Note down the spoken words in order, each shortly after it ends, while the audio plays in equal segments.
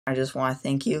I just want to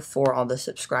thank you for all the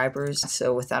subscribers.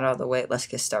 So with that out of the way, let's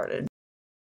get started.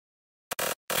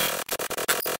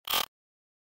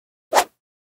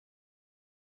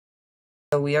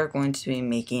 So we are going to be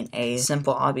making a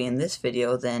simple obby in this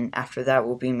video, then after that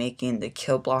we'll be making the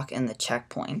kill block and the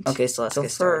checkpoint. Okay, so let's get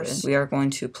started. First, we are going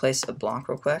to place a block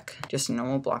real quick, just a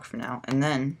normal block for now, and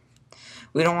then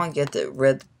we don't want to get the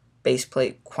red base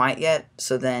plate quite yet,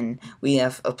 so then we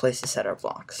have a place to set our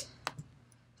blocks.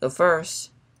 So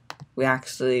first, we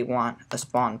actually want a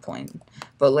spawn point,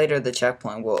 but later the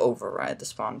checkpoint will override the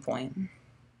spawn point.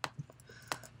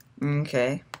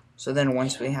 Okay. So then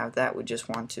once we have that, we just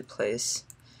want to place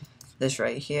this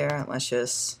right here. Let's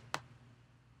just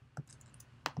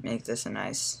make this a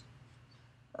nice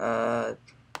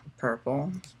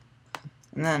purple.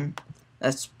 And then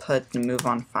let's put the move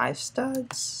on 5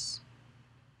 studs.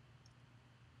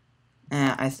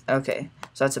 And okay,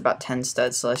 so that's about 10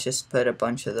 studs, so let's just put a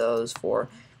bunch of those for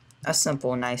a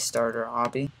simple, nice starter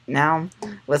obby. Now,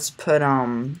 let's put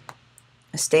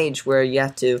a stage where you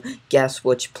have to guess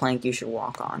which plank you should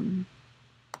walk on.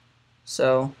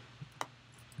 So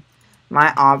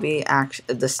my obby,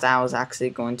 the style is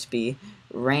actually going to be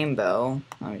rainbow.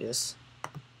 Let me just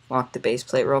lock the base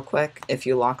plate real quick. If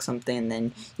you lock something,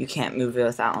 then you can't move it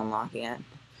without unlocking it.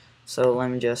 So let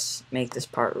me just make this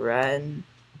part red,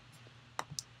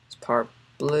 this part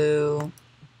blue,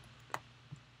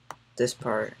 this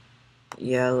part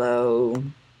yellow,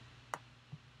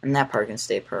 and that part can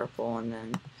stay purple, and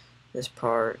then this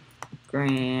part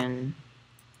green,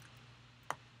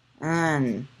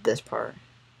 and this part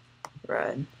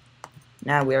red.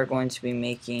 Now we are going to be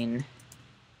making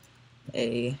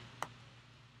a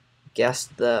guess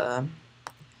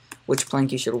which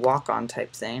plank you should walk on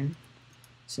type thing.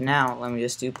 So now let me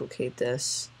just duplicate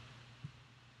this.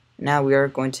 Now we are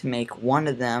going to make one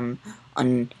of them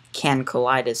can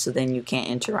collide, so then you can't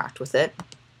interact with it.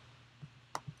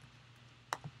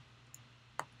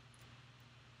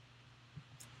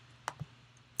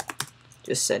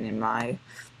 Just setting my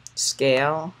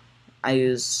scale. I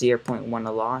use 0.1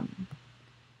 a lot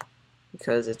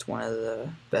because it's one of the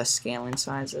best scaling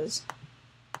sizes.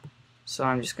 So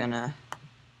I'm just gonna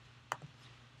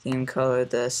theme color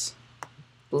this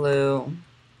blue,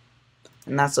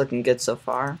 and that's looking good so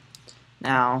far.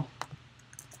 Now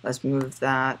let's move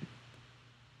that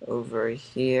over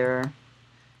here.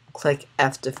 Click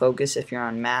F to focus if you're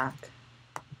on Mac.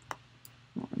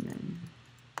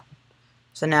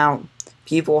 So now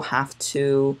people have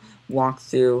to walk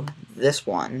through this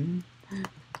one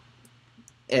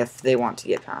if they want to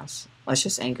get past. Let's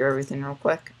just anchor everything real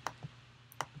quick.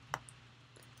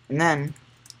 And then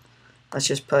let's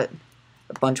just put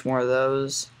a bunch more of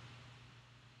those.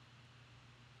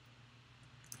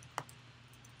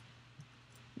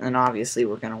 And obviously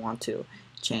we're going to want to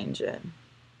change it.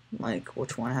 Like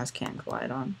which one has can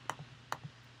collide on.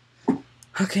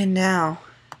 Okay, now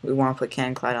we want to put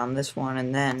can collide on this one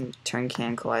and then turn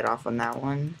can collide off on that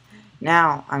one.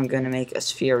 Now I'm going to make a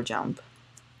sphere jump.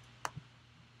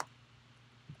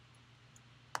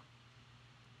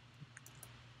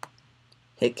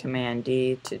 Hit Command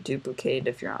D to duplicate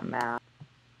if you're on Mac.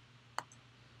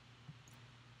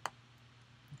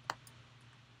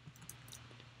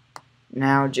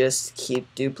 Now just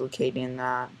keep duplicating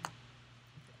that.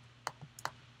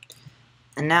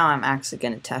 And now I'm actually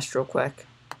going to test real quick.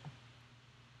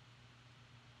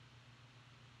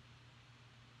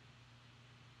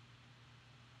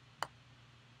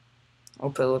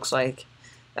 Hope it looks like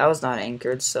that was not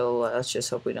anchored, so let's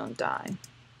just hope we don't die.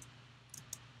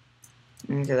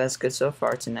 Okay, that's good so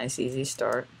far. It's a nice easy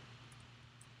start.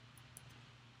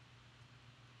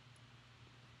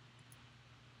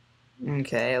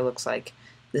 Okay, it looks like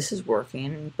this is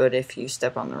working, but if you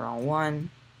step on the wrong one,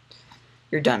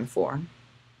 you're done for.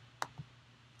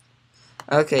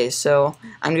 Okay, so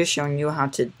I'm just showing you how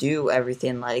to do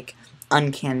everything like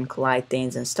uncan collide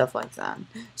things and stuff like that.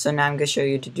 So now I'm going to show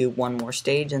you to do one more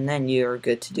stage, and then you're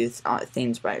good to do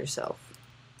things by yourself.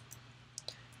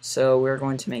 So we're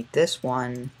going to make this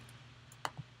one.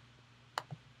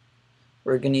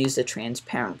 We're going to use the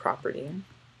transparent property.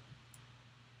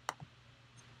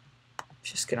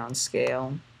 Just get on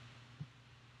scale.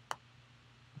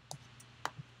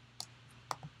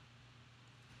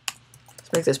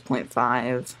 Let's make this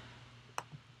 0.5.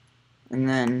 And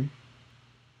then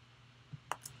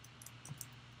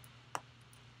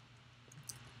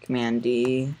Command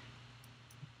D.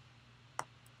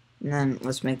 And then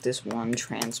let's make this one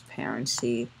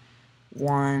transparency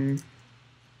 1.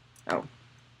 Oh,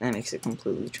 that makes it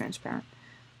completely transparent.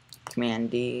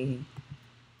 Command D.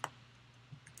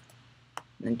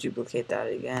 And then duplicate that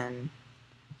again.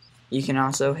 You can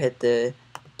also hit the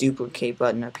duplicate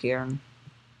button up here.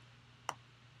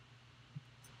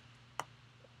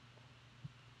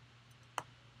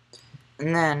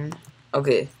 And then,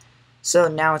 okay, so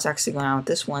now it's actually going on with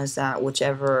this one is that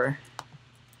whichever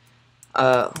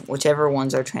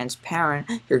ones are transparent,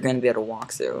 you're going to be able to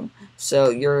walk through. So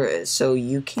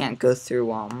you can't go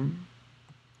through,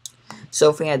 so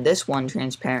if we had this one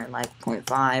transparent like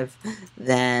 0.5,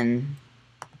 then,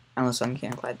 unless I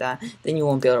can't like that, then you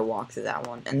won't be able to walk through that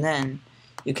one. And then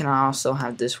you can also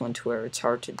have this one to where it's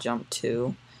hard to jump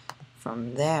to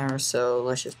from there. So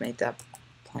let's just make that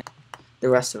point the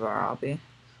rest of our obby.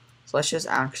 So let's just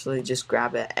actually just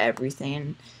grab it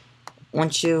everything.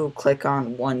 Once you click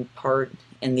on one part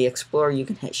in the Explorer, you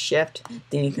can hit Shift,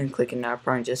 then you can click another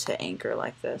part and just hit Anchor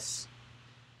like this.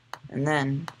 And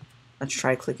then let's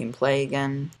try clicking play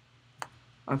again.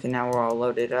 Okay, now we're all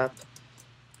loaded up.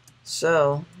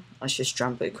 So let's just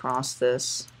jump across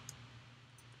this.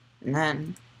 And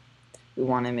then we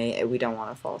don't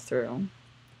want to fall through.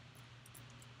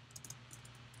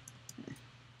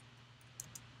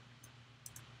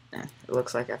 It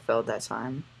looks like I failed that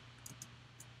time.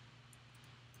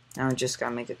 Now I just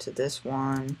gotta make it to this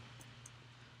one.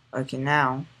 Okay,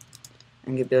 now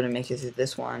I'm gonna be able to make it to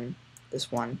this one,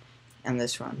 and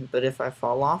this one. But if I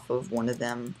fall off of one of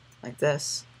them like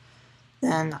this,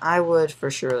 then I would for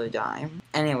surely die.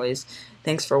 Anyways,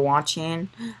 thanks for watching.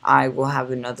 I will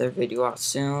have another video out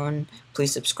soon.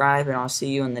 Please subscribe, and I'll see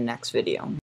you in the next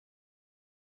video.